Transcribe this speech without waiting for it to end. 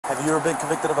Have you ever been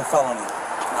convicted of a felony?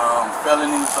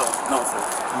 Felony? No, sir.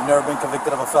 You've never been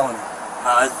convicted of a felony?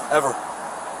 Ever.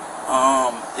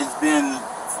 It's been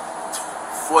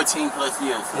 14 plus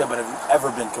years. Yeah, but have you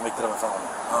ever been convicted of a felony?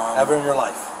 Ever in your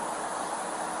life?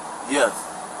 Yes.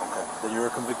 Okay. Then you're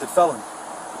a convicted felon.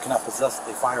 You cannot possess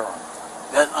a firearm.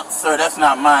 Sir, that's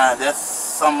not mine. That's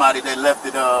somebody that left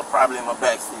it probably in my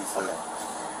backseat, sir. Okay.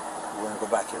 We're going to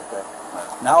go back here, okay?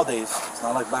 Nowadays, it's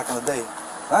not like back in the day.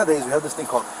 Nowadays, we have this thing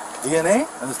called DNA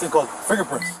and this thing called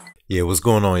fingerprints. Yeah, what's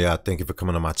going on, y'all? Thank you for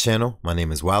coming on my channel. My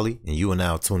name is Wally, and you are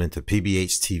now tuned into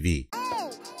PBH TV.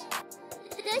 Hey,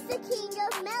 this the king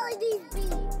of melodies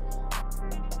beat.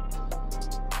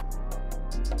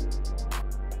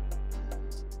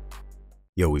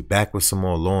 Yo, we back with some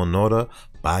more Law and Order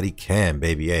body cam,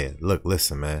 baby. Hey, look,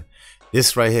 listen, man.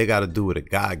 This right here got to do with a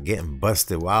guy getting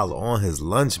busted while on his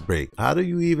lunch break. How do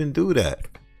you even do that?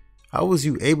 How was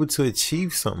you able to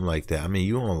achieve something like that? I mean,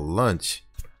 you on lunch.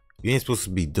 You ain't supposed to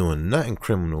be doing nothing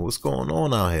criminal. What's going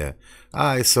on out here?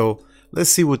 All right, so let's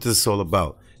see what this is all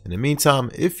about. In the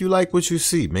meantime, if you like what you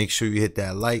see, make sure you hit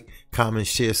that like, comment,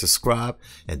 share, subscribe,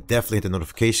 and definitely hit the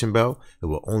notification bell. It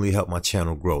will only help my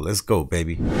channel grow. Let's go,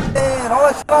 baby. And all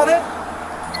that shit on it,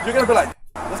 you're going to be like,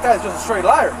 this guy's just a straight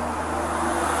liar.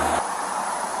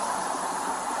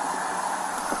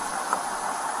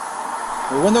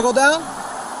 The window go down?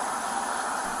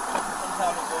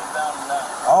 Sometimes it goes down and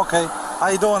down. Okay. How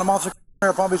you doing? I'm Officer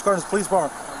at Palm Beach Gardens Police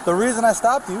Department. The reason I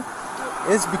stopped you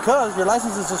is because your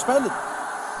license is suspended.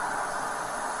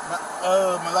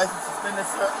 My license suspended,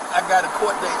 sir. I got a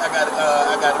court date. I got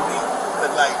to meet, but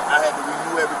like I had to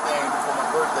renew everything before my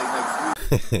birthday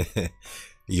next week.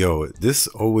 Yo, this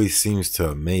always seems to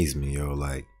amaze me, yo.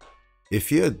 Like,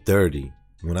 if you're dirty,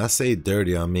 when I say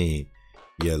dirty, I mean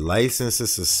your license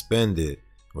is suspended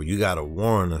or you got a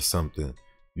warrant or something.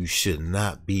 You should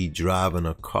not be driving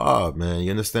a car, man.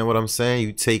 You understand what I'm saying?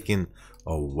 You taking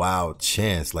a wild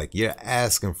chance. Like, you're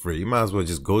asking for it. You might as well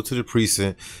just go to the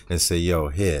precinct and say, yo,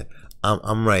 here,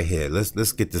 I'm right here.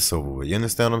 Let's get this over with. You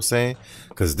understand what I'm saying?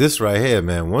 Because this right here,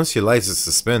 man, once your license is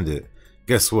suspended,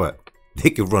 guess what? They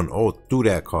can run all through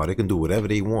that car. They can do whatever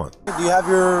they want. Do you have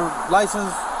your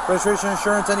license, registration,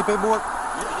 insurance, any paperwork?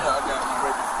 Yeah, I got my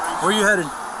registration. Where are you headed?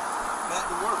 Back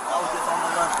to work. I was just on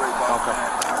my lunch break.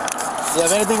 Okay. Do you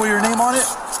have anything with your name on it?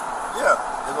 Yeah,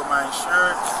 they got my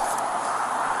insurance.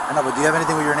 I know, but do you have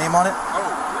anything with your name on it? Oh,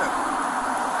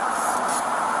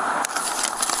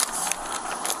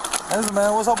 yeah. Listen,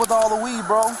 man, what's up with all the weed,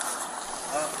 bro?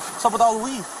 What's up with all the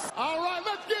weed? All right,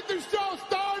 let's get this show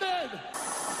started.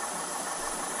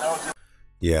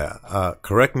 Yeah,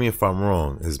 correct me if I'm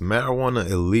wrong. Is marijuana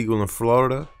illegal in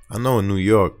Florida? I know in New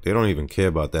York, they don't even care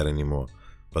about that anymore.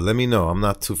 But let me know. I'm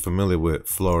not too familiar with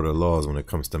Florida laws when it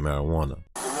comes to marijuana.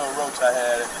 The little roach I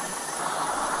had.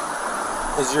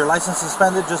 Is your license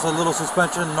suspended? Just a little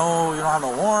suspension? No, you don't have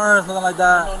no warrants, nothing like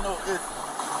that? No,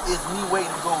 it's me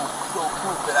waiting to go show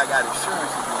proof that I got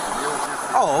insurance again. It was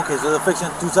just, Oh, okay, so they're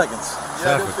fixing in 2 seconds.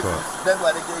 yeah, Traffic cop. that's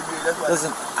why they gave me. That's why.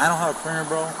 Listen, I don't have a printer,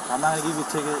 bro. I'm not gonna give you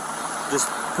a ticket.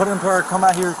 Just put it in park, come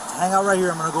out here, hang out right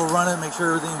here. I'm gonna go run it, make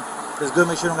sure everything is good,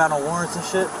 make sure you don't got no warrants and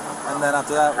shit. And then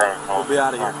after that, we'll be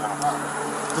out of here.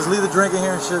 Just leave the drinking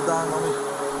here and shit, dog, homie.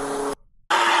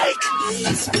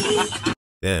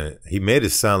 Damn, he made it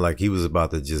sound like he was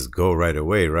about to just go right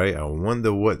away, right? I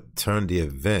wonder what turned the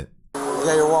event. You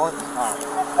got your wallet? Alright.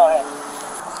 Go ahead.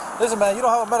 Listen, man, you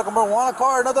don't have a medical marijuana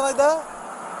card or nothing like that?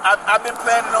 I've been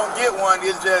planning on get one.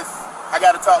 It's just I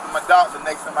got to talk to my doctor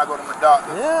next time I go to my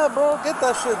doctor. Yeah, bro, get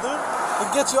that shit, dude.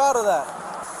 It gets you out of that.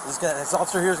 This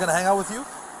officer here is gonna hang out with you.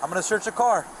 I'm gonna search your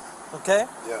car. Okay?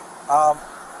 Yeah.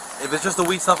 If it's just the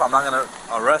weed stuff, I'm not gonna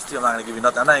arrest you. I'm not gonna give you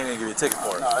nothing. I'm not even gonna give you a ticket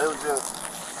for it. No, it was just.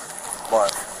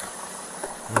 But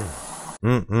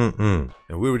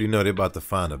And we already know they're about to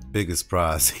find the biggest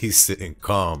prize. He's sitting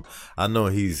calm. I know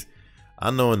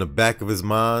in the back of his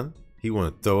mind, he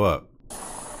want to throw up.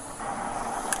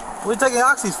 what are you taking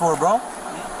oxys for, bro?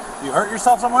 You hurt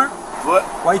yourself somewhere? What?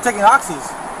 Why are you taking oxys?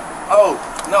 Oh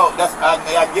no, that's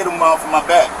I get them off of my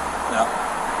back.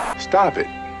 Yeah. Stop it.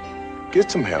 Get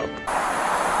some help.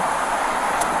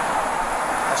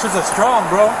 That shit's a strong,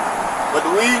 bro. But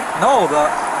the weed? No,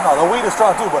 the weed is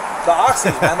strong too, but the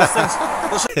oxys, man, those things.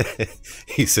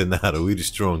 He said, nah, the weed is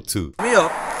strong too. Me up.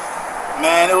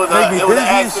 Man, it was Make me an dizzy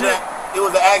and accident. It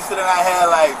was an accident I had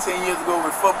like 10 years ago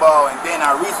with football, and then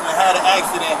I recently had an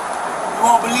accident. You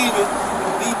won't believe it.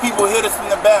 These people hit us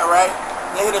from the back, right?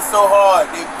 They hit us so hard,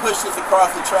 they pushed us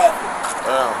across the traffic.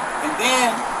 And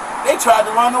then they tried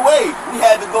to run away. We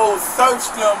had to go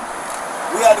search them.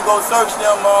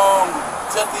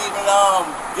 Just to even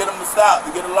get them to stop,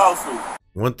 to get a lawsuit.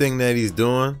 One thing that he's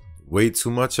doing way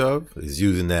too much of is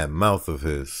using that mouth of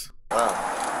his. Wow.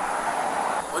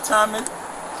 What time is it?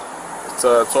 It's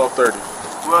 12:30.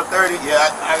 12:30.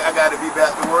 Yeah, I got to be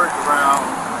back to work around.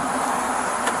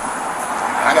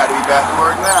 I got to be back to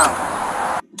work now.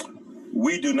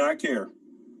 We do not care.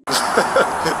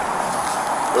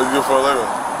 What do you do for a living?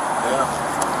 Yeah.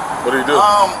 What do you do?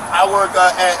 I work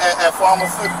at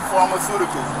pharmaceuticals.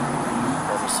 Pharmaceutical.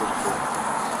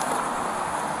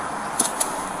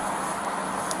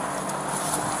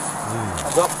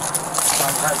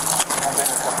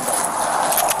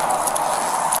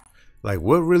 Like,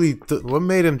 what really, what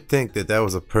made him think that that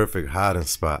was a perfect hiding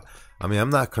spot? I mean, I'm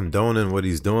not condoning what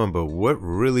he's doing, but what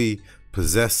really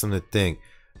possessed him to think,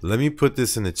 let me put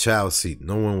this in the child seat.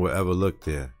 No one will ever look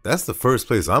there. That's the first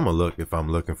place I'm gonna look if I'm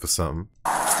looking for something.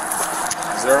 0?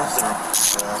 0. Yeah.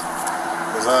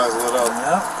 His eyes lit up.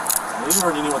 Yeah. You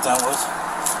already knew what time it was.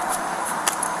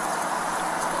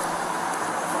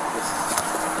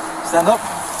 Stand up.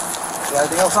 You got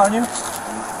anything else on you?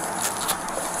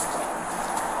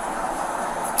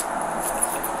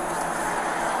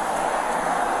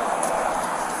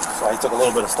 So I took a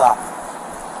little bit of stock.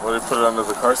 What, they put it under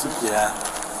the car seat? Yeah.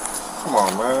 Come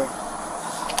on, man.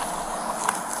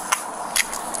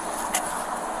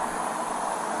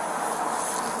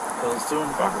 Those two in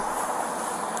the pocket.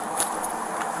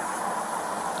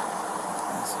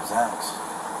 And some Xanax.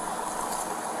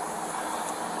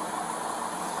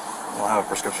 I don't have a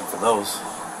prescription for those.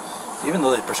 Even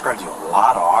though they prescribed you a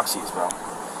lot of oxys, bro.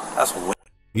 That's way.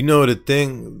 You know the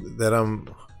thing that I'm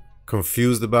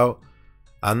confused about?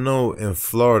 I know in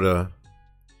Florida,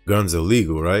 guns are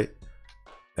legal, right?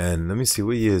 And let me see,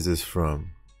 what year is this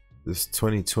from? This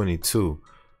 2022.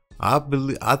 I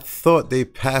thought they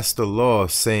passed a law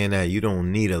saying that you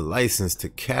don't need a license to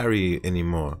carry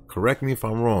anymore. Correct me if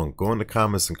I'm wrong. Go in the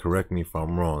comments and correct me if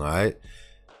I'm wrong, all right?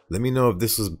 Let me know if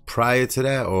this was prior to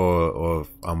that or if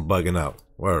I'm bugging out.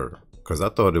 Word. Because I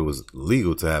thought it was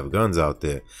legal to have guns out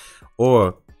there.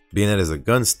 Or, being that it's a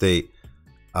gun state,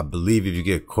 I believe if you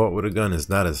get caught with a gun, it's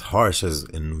not as harsh as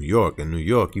in New York. In New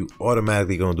York, you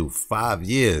automatically gonna do 5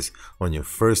 years on your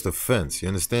first offense. You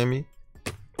understand me?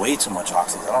 Way too much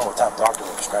oxys. I don't know what type of doctor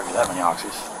would prescribe you that many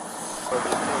oxys.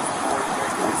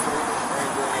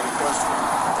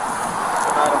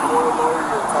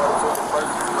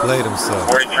 Played himself.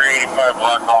 4385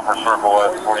 block, call for circle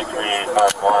left.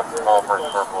 4385 block, call for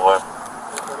circle left.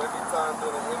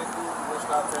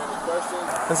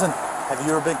 Listen, have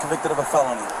you ever been convicted of a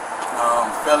felony?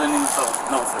 Felony? So,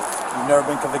 no, sir. You've never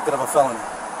been convicted of a felony?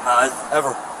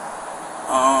 Ever?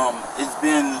 It's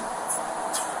been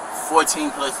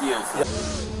 14 plus years. Yep.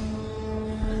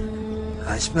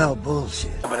 I smell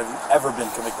bullshit. But have you ever been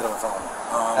convicted of a felony?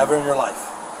 Ever in your life?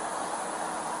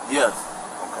 Yes.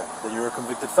 Okay. Then you're a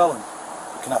convicted felon.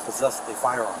 You cannot possess a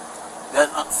firearm.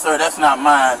 Sir, that's not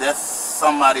mine. That's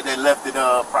somebody that left it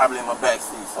probably in my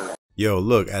backseat, sir. Yo,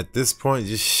 look, at this point,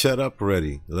 just shut up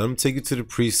already. Let them take you to the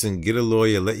precinct, get a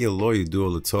lawyer, let your lawyer do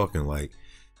all the talking. Like,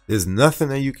 there's nothing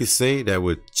that you could say that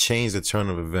would change the turn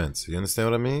of events. You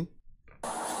understand what I mean? We're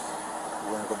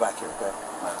gonna go back here, okay?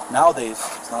 Nowadays,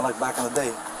 it's not like back in the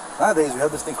day. Nowadays, we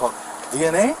have this thing called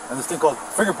DNA and this thing called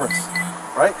fingerprints,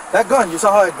 right? That gun, you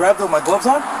saw how I grabbed it with my gloves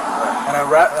on? And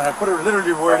I put it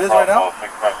literally where it is right now?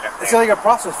 It's like a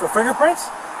process for fingerprints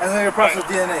and then a process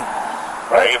DNA.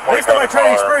 Right? Based on my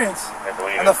training experience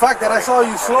and the fact that I saw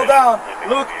you slow down,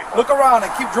 look around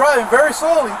and keep driving very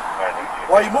slowly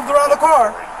while you moved around the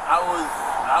car. I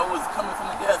was coming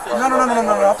from the gas station. No.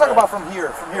 I'm talking about from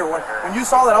here. When you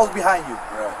saw that I was behind you.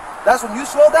 Right. That's when you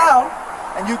slowed down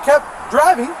and you kept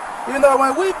driving, even though I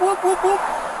went whoop, whoop, whoop, whoop,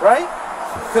 right?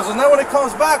 Because then when it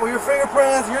comes back with your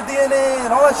fingerprints, your DNA,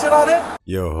 and all that shit on it.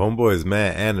 Yo, homeboy is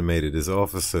mad animated. This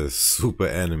officer is super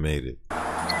animated.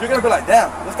 You're gonna be like, damn,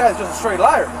 this guy's just a straight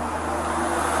liar.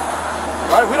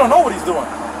 Right? We don't know what he's doing.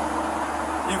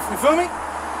 You feel me?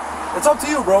 It's up to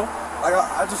you, bro. Like,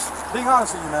 I just being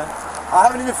honest with you, man. I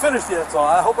haven't even finished yet, so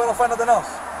I hope I don't find nothing else.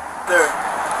 Sir,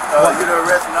 you're the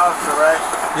arresting officer, right?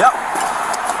 Yep.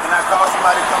 Can I call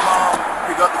somebody to come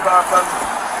pick up the car for me?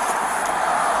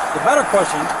 The better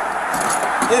question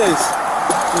is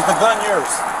the gun yours?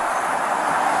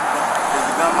 Is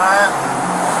the gun mine?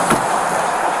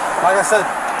 Like I said,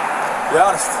 be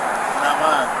honest. It's not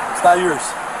mine. It's not yours.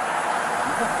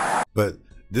 But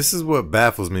this is what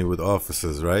baffles me with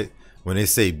officers, right? When they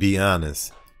say be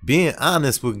honest. Being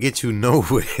honest will get you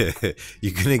nowhere.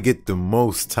 You're going to get the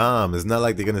most time. It's not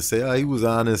like they're going to say, oh, he was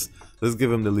honest, let's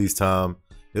give him the least time.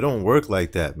 It don't work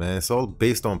like that, man. It's all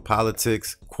based on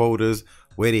politics, quotas,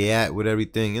 where they at with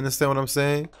everything. You understand what I'm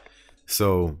saying?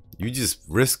 So you just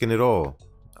risking it all.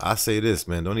 I say this,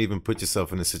 man. Don't even put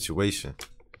yourself in a situation.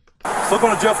 Still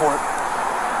going to jail for it.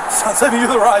 It's not saving you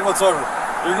the ride whatsoever.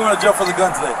 You're going to jail for the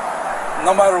gun today,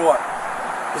 no matter what.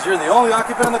 Because you're the only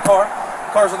occupant in the car.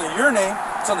 The car's under your name.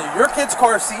 It's under your kid's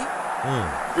car seat.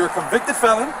 You're a convicted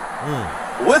felon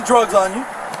with drugs on you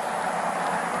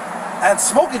and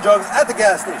smoking drugs at the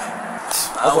gas station.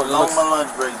 I was on my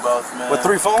lunch break, boss, man. With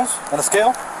 3 phones and a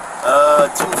scale? 2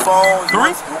 phones.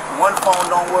 3? One phone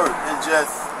don't work. It's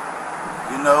just,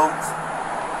 you know.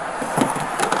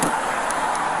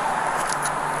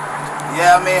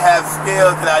 Yeah, I may have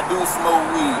scale because I do smoke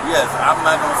weed. Yes, I'm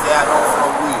not going to say I don't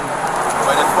smoke weed.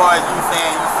 But as far as you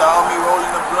saying you saw me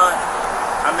rolling a blunt,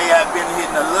 I may have been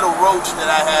hitting a little roach that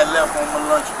I had left on my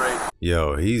lunch break.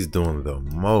 Yo, he's doing the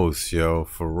most, yo.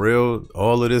 For real?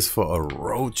 All of this for a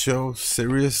roach, yo?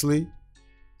 Seriously?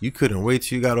 You couldn't wait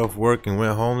till you got off work and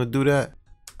went home to do that?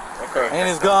 Okay. And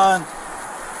his gun.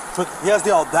 He has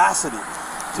the audacity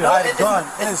to hide a gun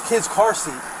in his kid's car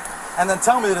seat and then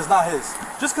tell me that it's not his.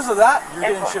 Just because of that, you're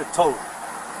getting shit towed.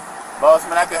 Boss,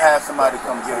 man, I could have somebody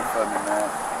come get it for me, man.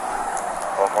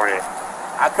 148.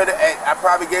 I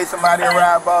probably gave somebody a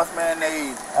ride, boss, man.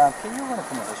 Can you run it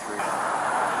from the history?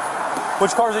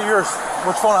 Which cars are yours?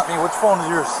 Which phone is yours? This phone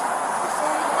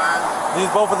is mine. These,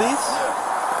 both of these?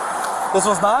 Yeah. This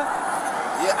one's not?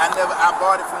 Yeah, I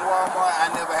bought it from Walmart. I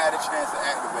never had a chance to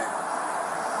activate it.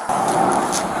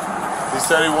 He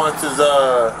said he wants his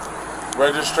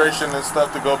registration and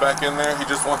stuff to go back in there. He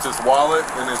just wants his wallet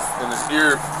and his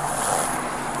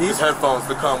headphones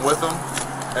to come with him.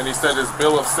 And he said his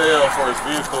bill of sale for his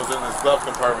vehicles in his glove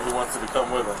compartment. He wants it to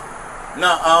come with him.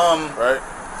 No, right?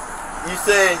 You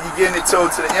said you getting it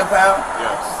towed to the impound?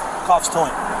 Yes. Cops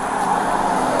towing.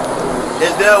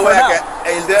 Is there a way I can?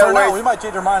 Is there a way? Now, we might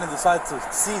change our mind and decide to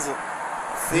seize it.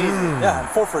 Seize it? Yeah, and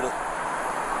forfeit it.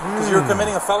 Because you're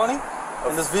committing a felony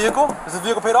in this vehicle. Is this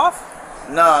vehicle paid off?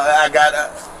 No, I got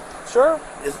it. Sure?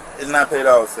 It's not paid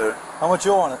off, sir. How much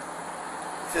you owe on it?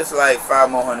 Just like $500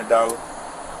 more.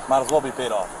 Might as well be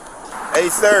paid off. Hey,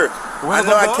 sir. I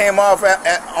know I came off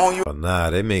on you. Nah,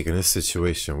 they making this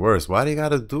situation worse. Why they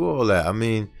gotta do all that? I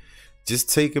mean, just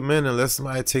take him in and let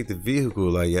somebody take the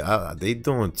vehicle. Like, they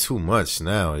doing too much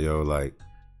now, yo. Like,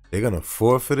 they're gonna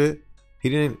forfeit it. He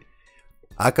didn't.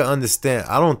 I can understand.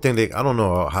 I don't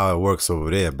know how it works over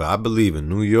there, but I believe in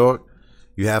New York,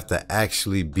 you have to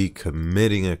actually be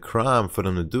committing a crime for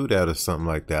them to do that or something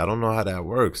like that. I don't know how that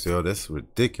works, yo. That's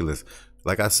ridiculous.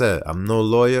 Like I said, I'm no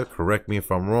lawyer. Correct me if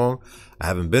I'm wrong. I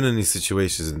haven't been in these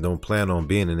situations and don't plan on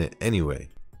being in it anyway.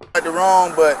 Not the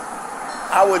wrong, but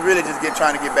I was really just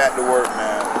trying to get back to work,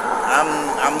 man.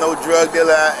 I'm no drug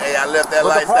dealer. Hey, I left that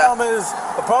lifestyle.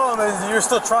 The problem is you're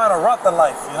still trying to rut the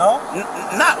life, you know?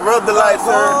 Not rub the life,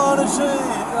 sir. You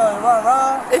run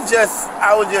around. It's just,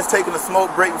 I was just taking a smoke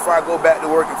break before I go back to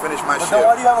work and finish my shift. Then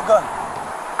why do you have a gun?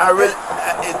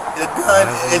 The gun,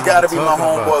 it got to be my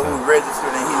homeboy who registered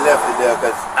and he left it there.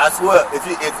 Cause I swear, if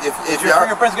your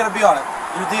fingerprint's gonna be on it,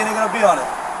 your DNA gonna be on it.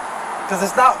 Cause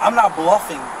it's not. I'm not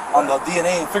bluffing on the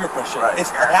DNA and fingerprint shit. Right. It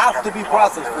has to be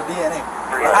processed for DNA.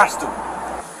 It has to.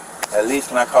 At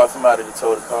least when I call somebody to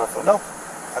tow the car for me. No,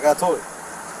 I got told it.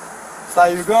 It's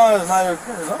not your gun. It's not your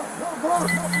gun. No,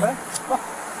 man. No.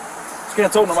 It's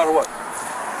getting towed no matter what.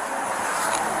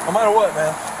 No matter what, man.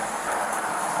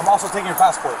 I'm also taking your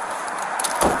passport.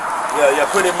 Yeah,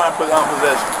 put it in my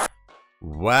possession.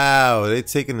 Wow, they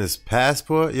taking his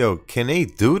passport? Yo, can they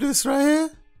do this right here?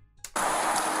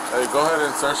 Hey, go ahead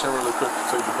and search him really quick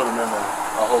so you can put him in there.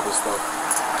 I'll hold this stuff.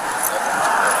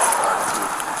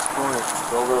 Go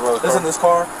ahead. Listen, this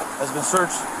car has been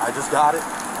searched. I just got it.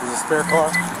 It's a spare car.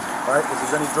 All right, if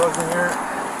there's any drugs in here,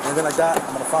 anything like that,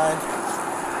 I'm gonna find.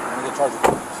 I'm gonna get charged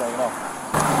with it, so you know.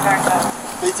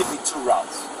 Basically 2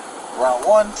 routes. Route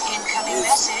 1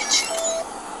 is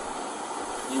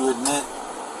you admit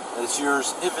that it's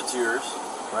yours if it's yours,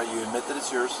 right? You admit that it's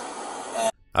yours.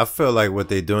 And I feel like what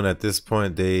they're doing at this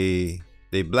point, they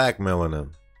blackmailing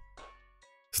him.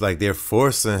 It's like they're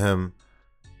forcing him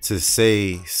to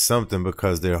say something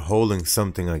because they're holding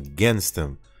something against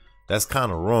him. That's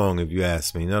kind of wrong if you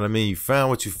ask me. You know what I mean? You found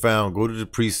what you found. Go to the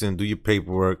precinct, do your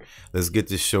paperwork. Let's get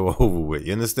this show over with.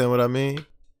 You understand what I mean?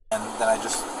 And then I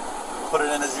just put it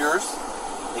in as yours.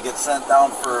 It gets sent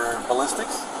down for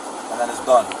ballistics, and then it's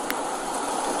done.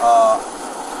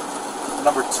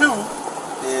 Number 2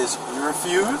 is you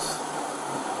refuse,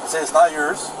 say it's not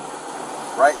yours,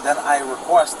 right? Then I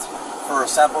request for a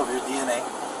sample of your DNA.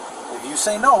 If you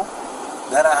say no,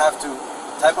 then I have to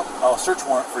type up a search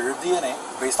warrant for your DNA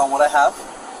based on what I have,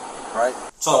 right?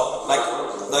 So, like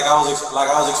I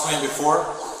was explaining before,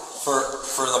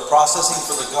 for the processing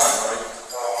for the gun, right?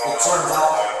 It turns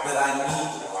out that I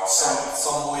need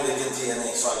some way to get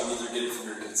DNA, so I can either get it from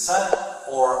your consent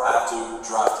or I have to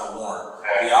draft a warrant.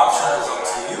 The option is up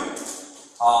to you,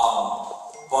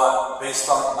 but based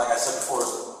on, like I said before,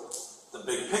 the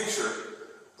big picture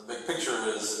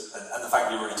is, and the fact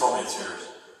that you already told me it's yours.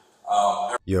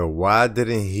 Yo, why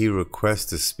didn't he request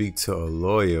to speak to a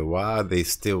lawyer? Why are they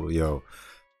still, yo?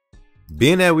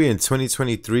 Being that we in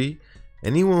 2023,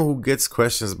 anyone who gets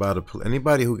questions about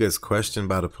anybody who gets questioned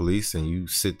by the police and you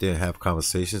sit there and have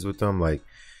conversations with them, like,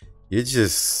 you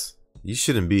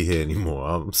shouldn't be here anymore.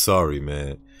 I'm sorry,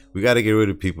 man. We got to get rid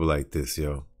of people like this,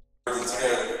 yo.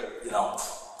 Today, you know,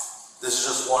 this is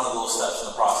just one of those steps in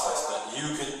the process that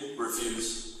you could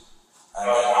refuse, and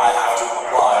then I have to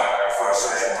apply for a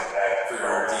search warrant for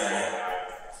your DNA.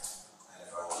 And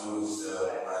if I lose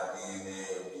my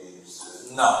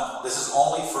DNA, no, this is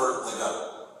only for the gun.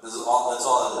 This is all. That's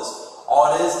all it is.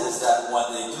 All it is that when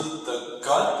they do the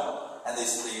gun and they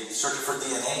search for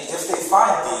DNA, if they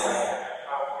find DNA,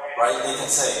 right, they can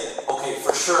say, okay,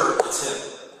 for sure it's him,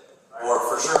 or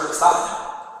for sure it's not him,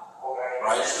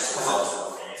 right? It's just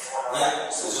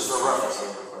a reference.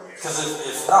 Because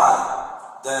if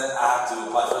not, then I have to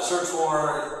apply for a search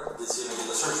warrant. It's even get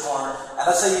the search warrant, and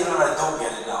let's say even if I don't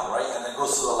get it now, right, and it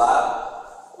goes to the lab.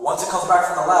 Once it comes back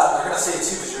from the lab, they're gonna say it's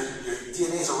you because your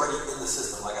DNA is already in the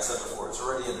system. Like I said before, it's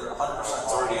already in there, 100%.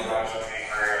 It's already in there,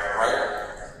 right?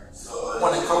 So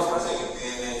when it comes back,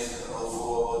 DNA,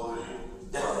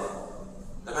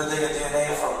 they've been taking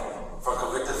DNA from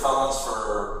convicted felons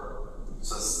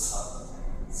since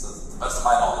the best of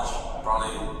my knowledge,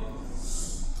 probably.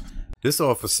 This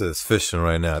officer is fishing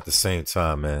right now at the same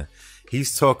time, man.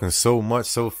 He's talking so much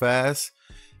so fast.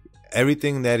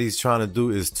 Everything that he's trying to do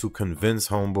is to convince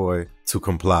homeboy to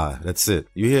comply. That's it.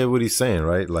 You hear what he's saying,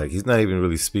 right? Like, he's not even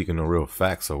really speaking the real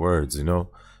facts or words, you know?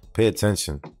 Pay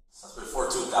attention. Since before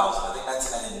 2000, I think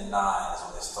 1999 is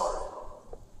when they started.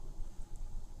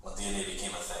 When DNA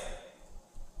became a thing.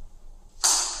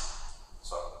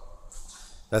 So.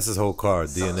 That's his whole card,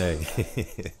 DNA.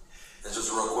 It's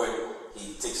just real quick.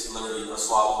 He takes literally a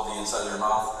swab of the inside of your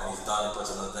mouth and he's done. He puts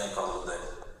it in the thing, calls it a day.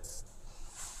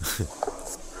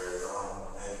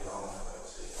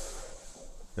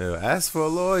 Yo, ask for a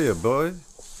lawyer, boy.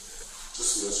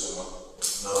 Just yes or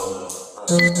no.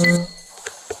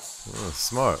 Oh,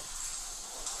 smart.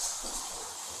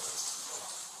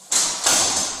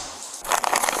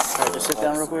 Alright, just sit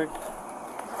down real quick.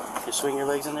 Just swing your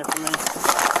legs in there for a minute.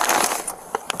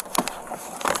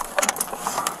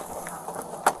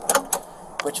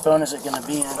 Which phone is it going to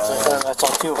be in? So that's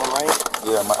all two of them, right?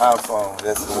 Yeah, my iPhone.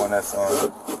 That's the one that's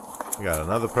on. You got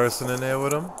another person in there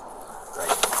with him?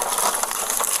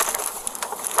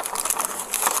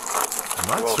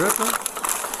 Am I tripping?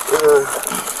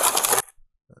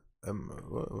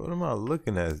 What am I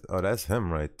looking at? Oh, that's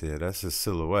him right there. That's his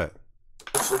silhouette.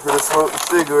 I should have smoked a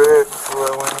cigarette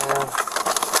before I went in.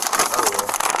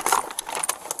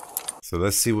 So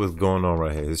let's see what's going on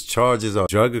right here. His charges are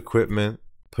drug equipment,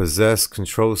 possess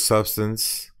controlled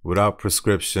substance without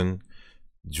prescription,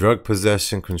 drug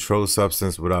possession, controlled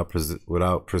substance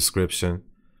without prescription,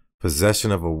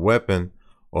 possession of a weapon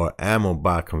or ammo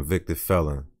by a convicted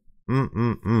felon.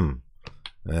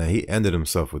 He ended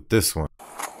himself with this one.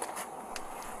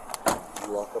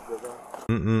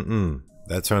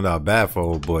 That turned out bad for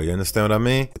old boy. You understand what I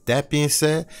mean? With that being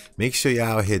said, make sure you're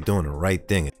out here doing the right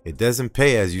thing. It doesn't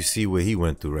pay, as you see what he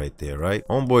went through right there, right?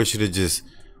 Homeboy should have just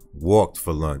walked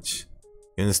for lunch.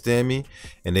 You understand me?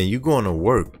 And then you going to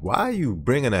work. Why are you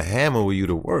bringing a hammer with you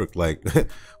to work? Like,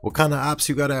 what kind of ops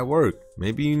you got at work?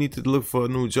 Maybe you need to look for a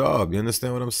new job. You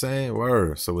understand what I'm saying?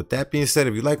 Word. So with that being said,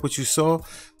 if you like what you saw,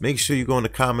 make sure you go in the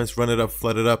comments, run it up,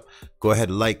 flood it up. Go ahead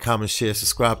and like, comment, share,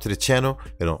 subscribe to the channel.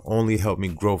 It'll only help me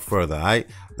grow further, all right?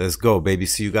 Let's go, baby.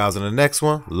 See you guys on the next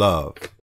one. Love.